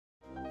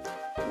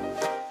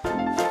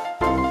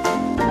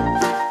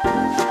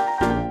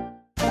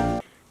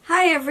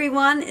Hi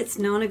everyone, it's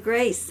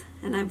NonnaGrace,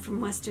 and I'm from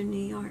Western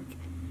New York.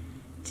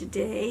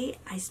 Today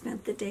I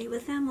spent the day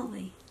with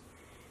Emily.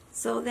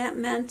 So that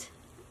meant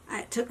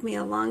it took me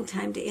a long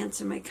time to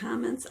answer my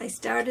comments. I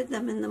started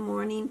them in the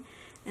morning,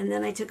 and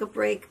then I took a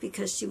break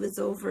because she was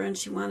over and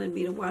she wanted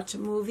me to watch a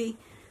movie.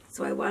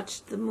 So I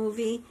watched the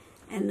movie,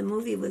 and the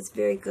movie was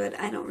very good.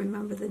 I don't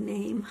remember the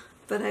name,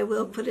 but I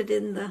will put it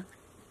in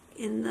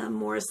the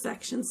more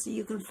section so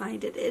you can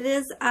find it. It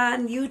is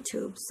on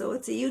YouTube, so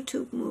it's a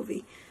YouTube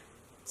movie.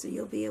 So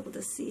you'll be able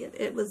to see it.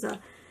 It was a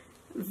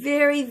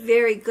very,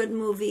 very good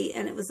movie,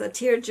 and it was a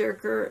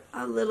tearjerker,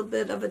 a little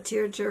bit of a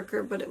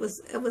tearjerker, but it was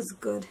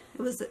good.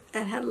 It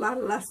had a lot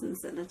of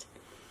lessons in it.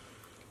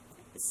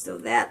 So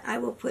that I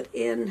will put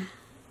in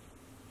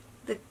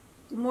the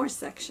more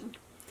section.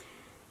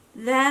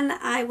 Then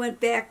I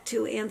went back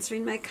to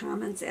answering my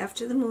comments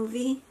after the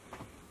movie,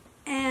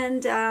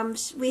 and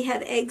we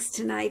had eggs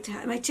tonight.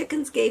 My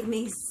chickens gave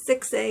me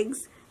 6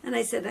 eggs. And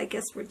I said, I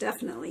guess we're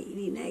definitely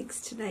eating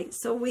eggs tonight.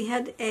 So we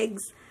had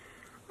eggs.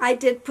 I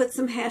did put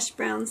some hash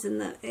browns in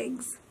the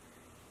eggs.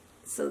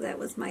 So that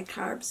was my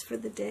carbs for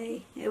the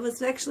day. It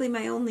was actually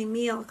my only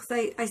meal. Because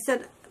I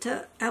said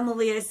to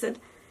Emily, I said,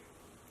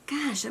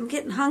 gosh, I'm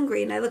getting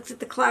hungry. And I looked at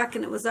the clock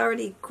and it was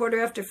already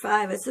 5:15.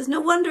 I says,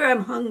 no wonder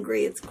I'm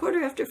hungry. It's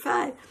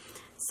 5:15.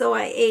 So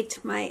I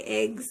ate my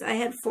eggs. I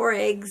had 4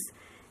 eggs.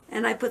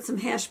 And I put some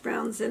hash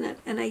browns in it.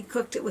 And I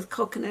cooked it with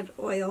coconut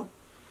oil.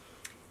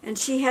 And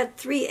she had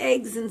 3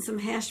 eggs and some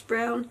hash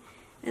brown.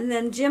 And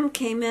then Jim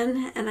came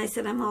in, and I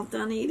said, I'm all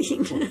done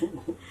eating.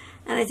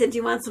 And I said, do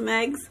you want some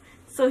eggs?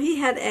 So he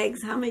had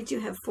eggs. How many did you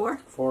have? 4?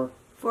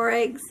 4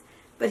 eggs.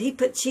 But he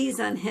put cheese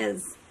on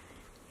his.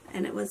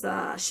 And it was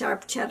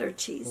sharp cheddar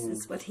cheese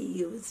is what he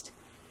used.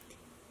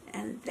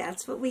 And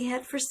that's what we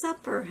had for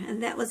supper.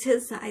 And that was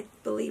his, I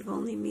believe,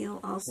 only meal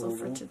also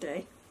for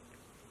today.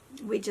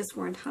 We just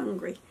weren't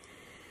hungry.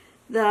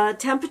 The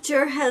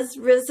temperature has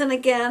risen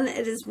again.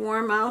 It is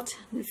warm out.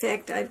 In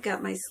fact, I've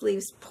got my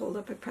sleeves pulled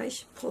up. I probably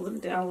should pull them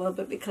down a little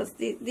bit because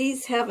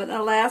these have an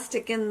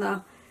elastic in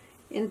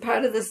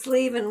part of the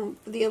sleeve, and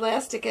the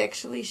elastic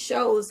actually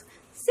shows.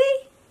 See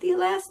the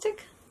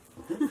elastic?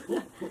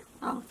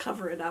 I'll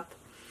cover it up.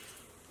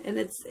 And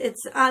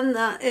it's on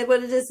the,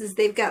 what it is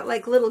they've got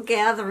like little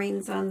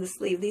gatherings on the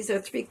sleeve. These are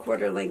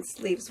 3/4 length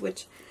sleeves,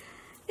 which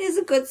is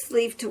a good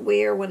sleeve to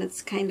wear when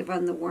it's kind of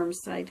on the warm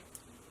side.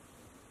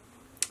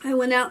 I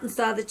went out and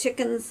saw the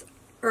chickens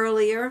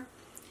earlier,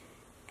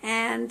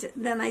 and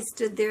then I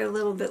stood there a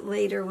little bit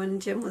later when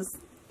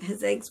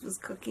his eggs were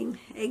cooking,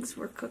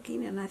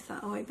 and I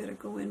thought, oh, I better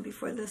go in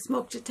before the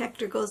smoke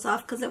detector goes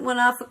off, because it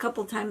went off a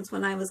couple times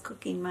when I was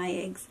cooking my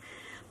eggs.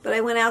 But I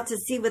went out to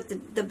see what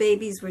the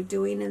babies were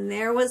doing, and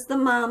there was the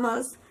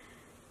mamas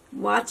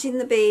watching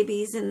the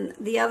babies, and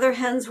the other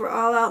hens were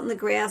all out in the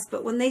grass,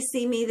 but when they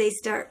see me, they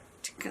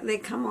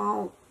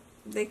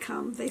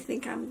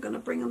think I'm going to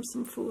bring them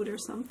some food or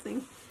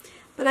something.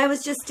 But I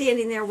was just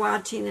standing there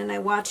watching, and I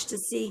watched to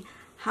see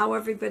how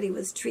everybody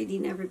was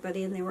treating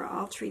everybody, and they were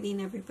all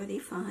treating everybody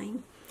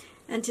fine.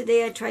 And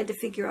today I tried to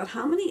figure out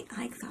how many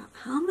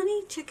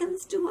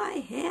chickens do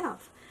I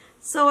have?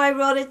 So I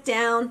wrote it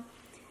down,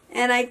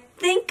 and I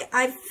think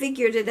I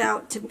figured it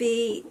out to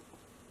be,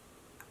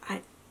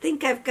 I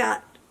think I've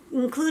got,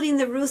 including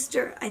the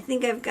rooster, I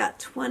think I've got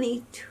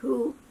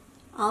 22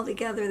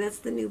 altogether. That's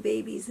the new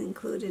babies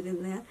included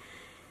in that.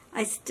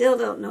 I still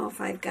don't know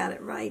if I've got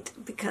it right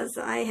because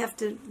I have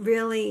to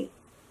really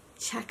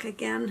check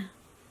again.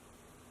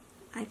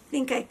 I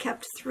think I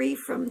kept 3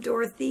 from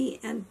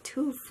Dorothy and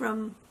 2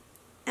 from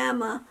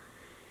Emma.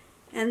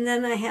 And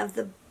then I have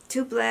the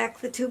 2 black,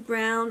 the 2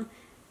 brown,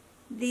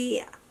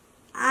 the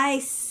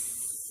Isumani,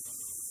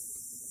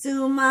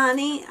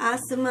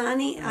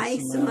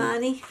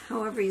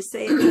 however you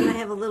say it. And I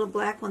have a little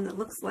black one that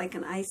looks like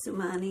an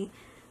Isumani,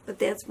 but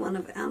that's one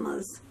of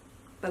Emma's.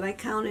 But I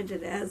counted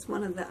it as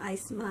one of the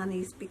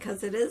Ismanis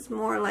because it is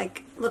more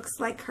like,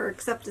 looks like her,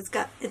 except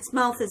its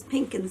mouth is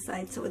pink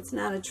inside, so it's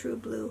not a true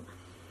blue.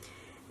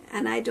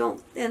 And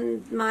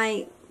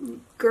my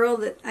girl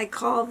that I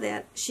call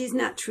that, she's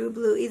not true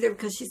blue either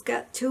because she's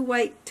got 2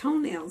 white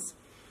toenails.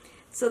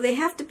 So they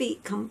have to be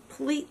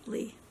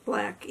completely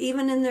black,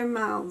 even in their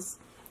mouths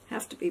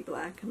have to be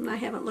black. And I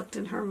haven't looked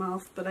in her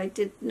mouth, but I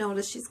did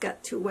notice she's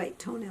got 2 white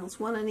toenails,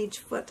 1 on each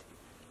foot.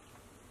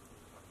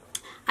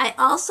 I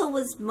also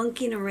was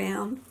monkeying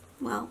around,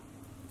 well,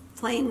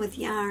 playing with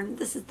yarn.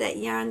 This is that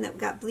yarn that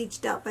got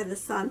bleached out by the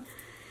sun.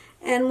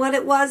 And what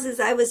it was is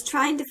I was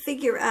trying to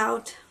figure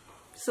out,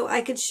 so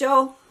I could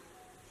show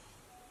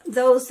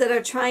those that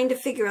are trying to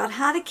figure out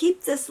how to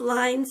keep this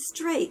line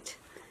straight.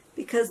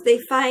 Because they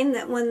find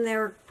that when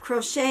they're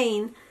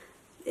crocheting,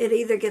 it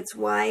either gets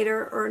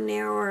wider or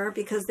narrower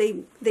because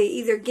they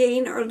either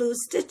gain or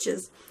lose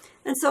stitches.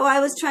 And so I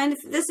was trying to,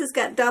 this has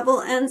got double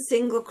and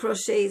single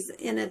crochets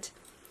in it.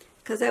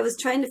 Because I was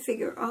trying to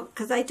figure out,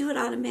 because I do it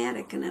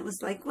automatic, and it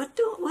was like, what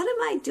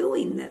am I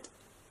doing that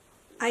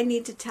I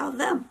need to tell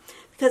them?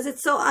 Because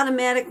it's so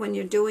automatic when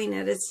you're doing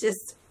it.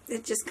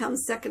 It just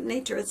comes second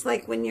nature. It's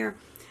like when you're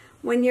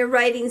when you're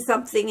writing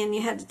something and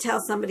you had to tell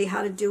somebody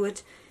how to do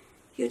it,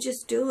 you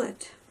just do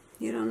it.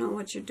 You don't know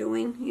what you're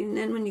doing. And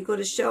then when you go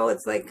to show,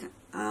 it's like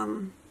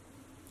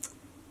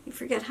you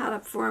forget how to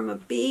form a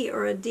B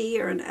or a D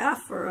or an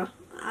F or a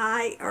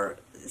I or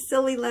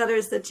silly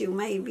letters that you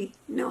maybe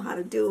know how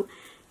to do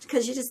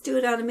because you just do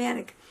it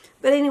automatic.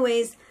 But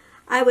anyways,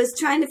 I was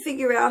trying to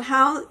figure out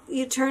how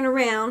you turn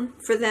around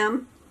for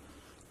them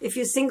if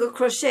you single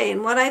crochet.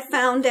 And what I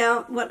found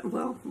out,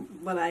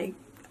 what I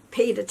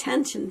paid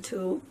attention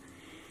to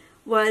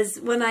was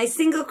when I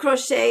single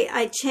crochet,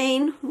 I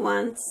chain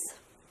once.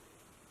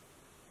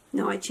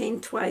 No, I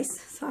chain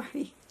twice.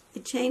 Sorry. I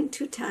chain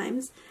 2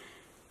 times.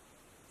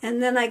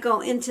 And then I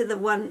go into the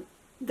one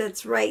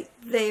that's right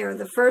there,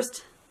 the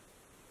first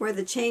where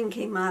the chain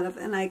came out of,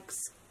 and I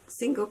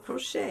single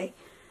crochet.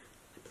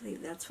 I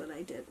believe that's what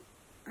I did.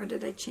 Or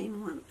did I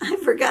chain 1? I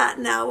forgot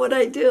now what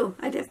I do.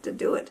 I'd have to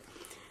do it.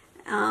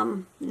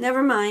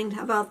 Never mind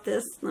about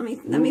this. Let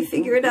me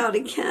figure it out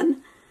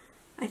again.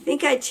 I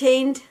think I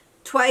chained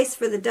twice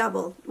for the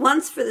double.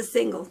 Once for the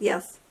single.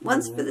 Yes,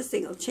 once for the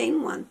single.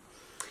 Chain 1.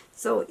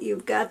 So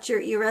you've got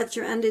you're at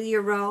your end of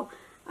your row.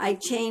 I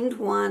chained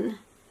 1,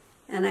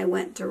 and I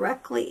went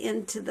directly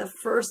into the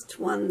first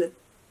one that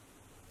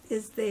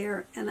is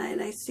there, and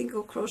I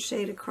single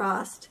crocheted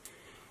across.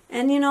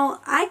 And you know,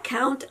 I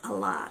count a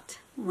lot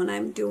when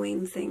I'm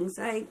doing things.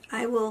 I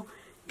will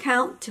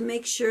count to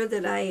make sure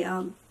that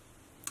I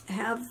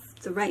have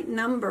the right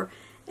number.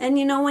 And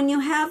you know, when you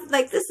have,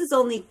 like, this is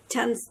only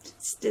 10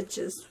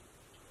 stitches.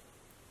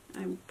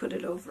 I put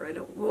it over. I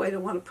don't want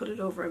to put it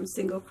over. I'm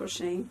single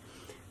crocheting.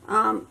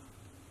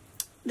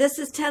 This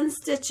is 10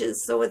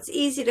 stitches, so it's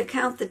easy to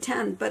count the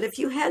 10. But if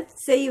you had,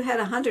 say you had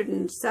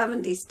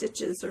 170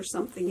 stitches or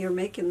something you're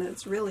making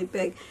that's really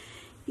big,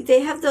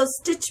 they have those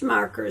stitch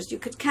markers. You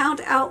could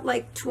count out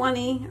like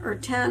 20 or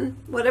 10,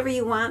 whatever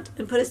you want,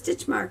 and put a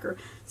stitch marker.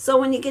 So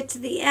when you get to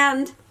the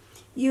end,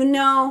 you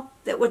know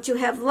that what you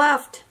have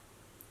left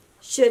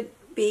should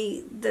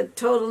be the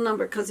total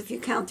number. Because if you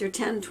count your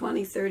 10,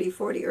 20, 30,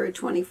 40, or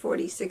 20,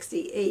 40,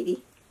 60,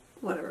 80,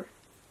 whatever,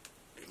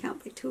 if you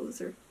count by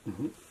 2s or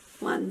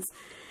 1s,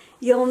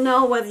 you'll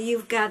know whether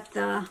you've got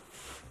the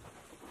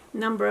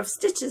number of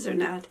stitches or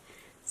not.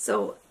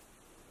 So,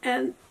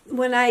 and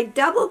when I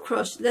double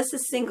crochet, this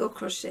is single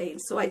crochet,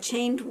 so I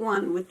chained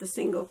 1 with the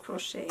single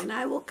crochet, and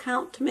I will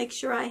count to make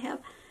sure I have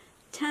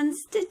 10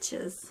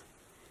 stitches,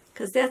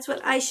 because that's what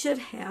I should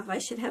have. I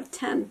should have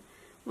 10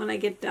 when I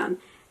get done.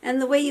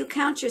 And the way you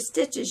count your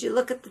stitches, you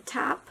look at the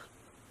top.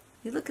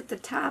 You look at the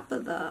top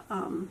of the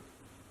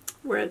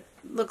where it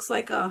looks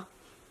like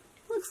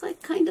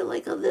kind of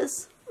like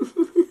this.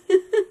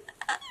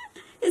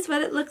 It's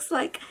what it looks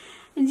like.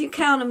 And you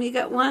count them. You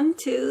got 1,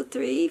 2,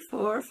 3,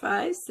 4,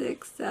 5,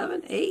 6,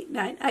 7, 8,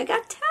 9. I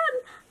got 10.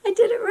 I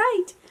did it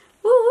right.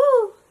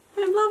 Woo-hoo.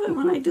 I love it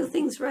when I do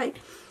things right.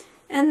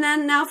 And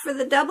then now for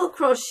the double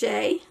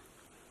crochet,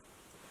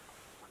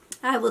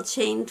 I will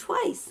chain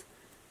twice.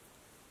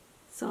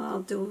 So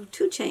I'll do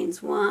 2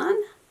 chains.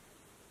 1,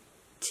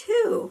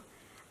 2.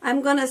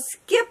 I'm going to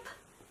skip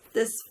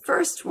this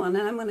first one,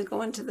 and I'm going to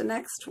go into the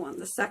next one,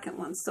 the second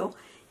one. So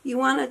you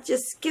want to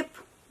just skip.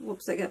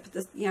 Whoops, I got to put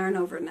this yarn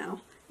over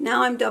now.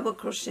 Now I'm double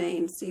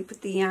crocheting. So you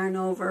put the yarn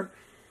over,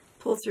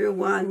 pull through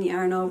 1,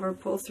 yarn over,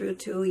 pull through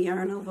 2,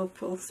 yarn over,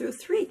 pull through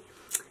 3.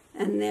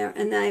 And there,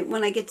 and then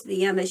when I get to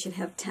the end, I should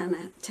have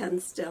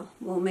 10 still.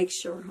 We'll make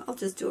sure. I'll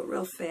just do it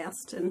real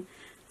fast and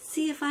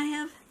see if I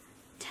have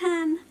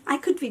 10. I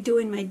could be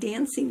doing my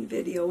dancing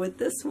video with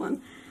this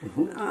one.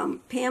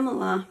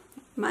 Pamela,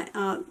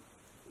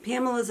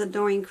 Pamela's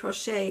Adoring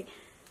Crochet,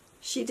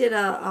 she did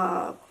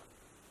a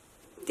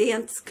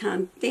dance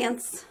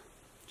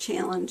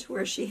challenge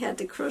where she had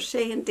to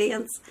crochet and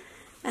dance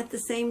at the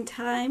same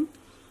time,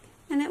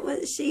 and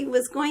she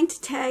was going to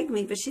tag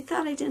me, but she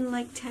thought I didn't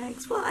like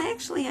tags. Well,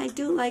 I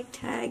do like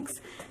tags.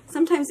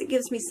 Sometimes it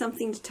gives me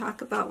something to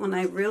talk about when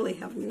I really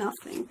have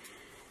nothing,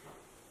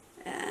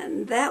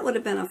 and that would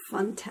have been a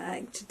fun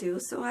tag to do,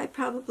 so I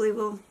probably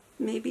will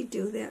maybe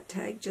do that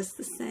tag just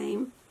the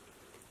same.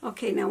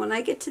 Okay, now when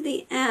I get to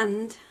the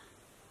end,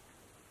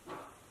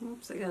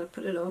 oops, I got to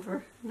put it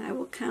over, and I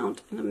will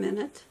count in a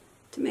minute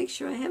to make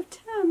sure I have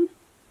 10.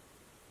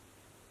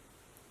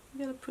 I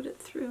got to put it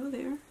through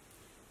there.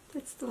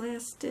 That's the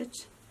last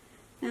stitch.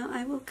 Now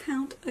I will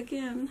count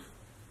again.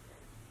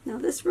 Now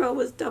this row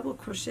was double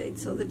crocheted,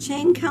 so the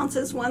chain counts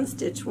as 1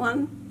 stitch.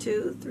 1,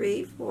 2,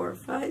 3, 4,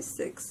 5,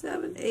 6,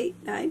 7, 8,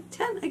 9,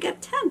 10. I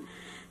got 10.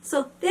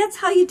 So that's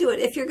how you do it.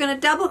 If you're going to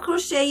double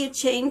crochet, you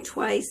chain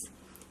twice.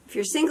 If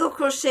you're single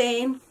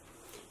crocheting,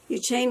 you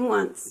chain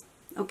once.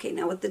 Okay,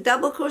 now with the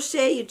double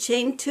crochet, you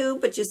chain 2,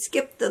 but you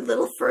skip the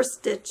little first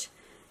stitch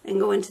and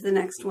go into the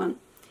next one.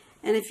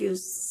 And if you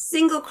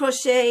single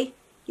crochet,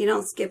 you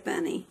don't skip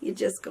any. You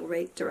just go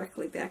right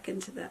directly back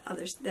into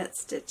that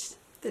stitch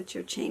that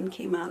your chain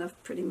came out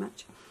of, pretty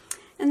much.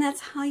 And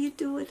that's how you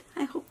do it.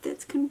 I hope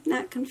that's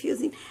not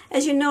confusing.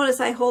 As you notice,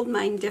 I hold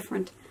mine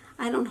different.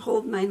 I don't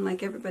hold mine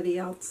like everybody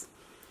else.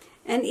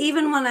 And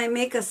even when I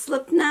make a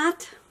slip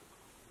knot,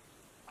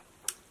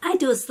 I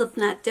do a slip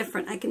knot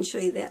different. I can show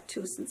you that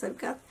too, since I've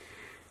got,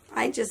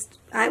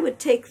 I would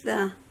take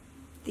the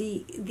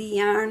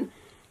yarn,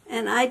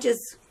 and I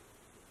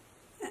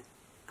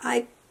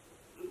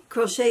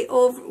crochet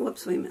over,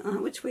 whoops, wait a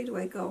minute, which way do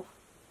I go?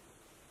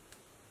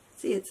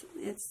 See,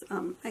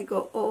 I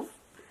go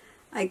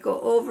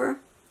over,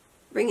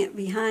 bring it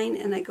behind,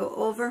 and I go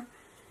over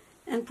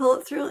and pull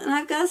it through, and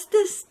I've got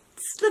this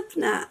slip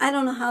knot. I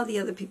don't know how the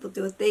other people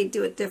do it. They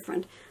do it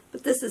different,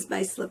 but this is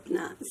my slip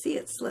knot. See,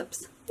 it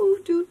slips. Ooh,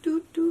 doot,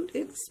 doot, doot.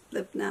 It's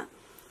slip knot,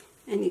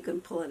 and you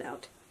can pull it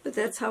out. But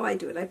that's how I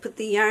do it. I put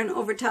the yarn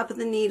over top of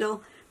the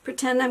needle,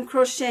 pretend I'm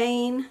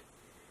crocheting,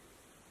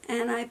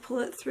 and I pull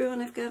it through,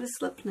 and I've got a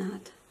slip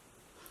knot.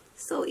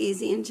 So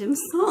easy, and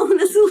Jim's falling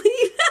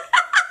asleep.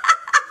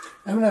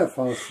 I'm not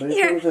falling asleep.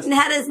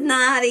 Ned is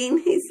nodding.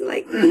 He's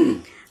like,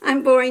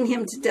 I'm boring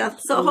him to death.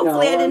 So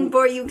hopefully I didn't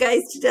bore you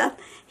guys to death.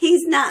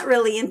 He's not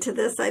really into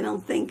this, I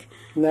don't think.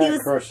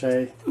 Not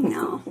crochet.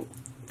 No,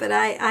 but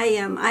I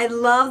am. I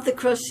love the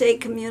crochet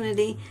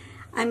community.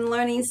 I'm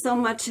learning so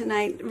much, and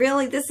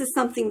this is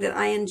something that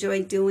I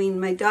enjoy doing.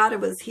 My daughter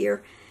was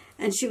here,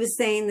 and she was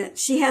saying that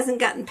she hasn't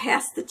gotten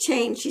past the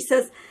chain. She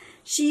says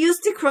she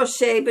used to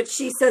crochet, but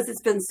she says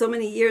it's been so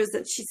many years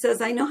that she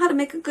says, I know how to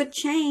make a good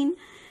chain.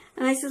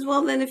 And I says,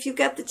 well, then if you've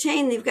got the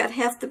chain, you've got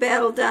half the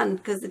battle done,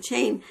 because the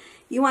chain,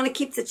 you want to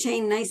keep the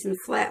chain nice and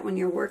flat when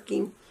you're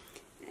working,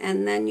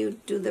 and then you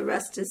do the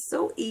rest. Is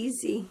so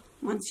easy.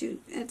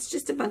 It's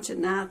just a bunch of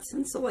knots,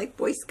 and so like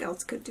Boy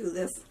Scouts could do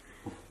this.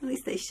 At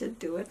least they should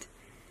do it.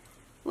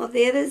 Well,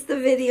 that is the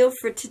video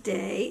for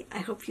today. I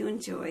hope you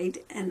enjoyed,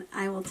 and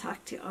I will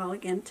talk to you all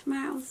again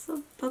tomorrow.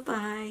 So,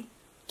 bye-bye.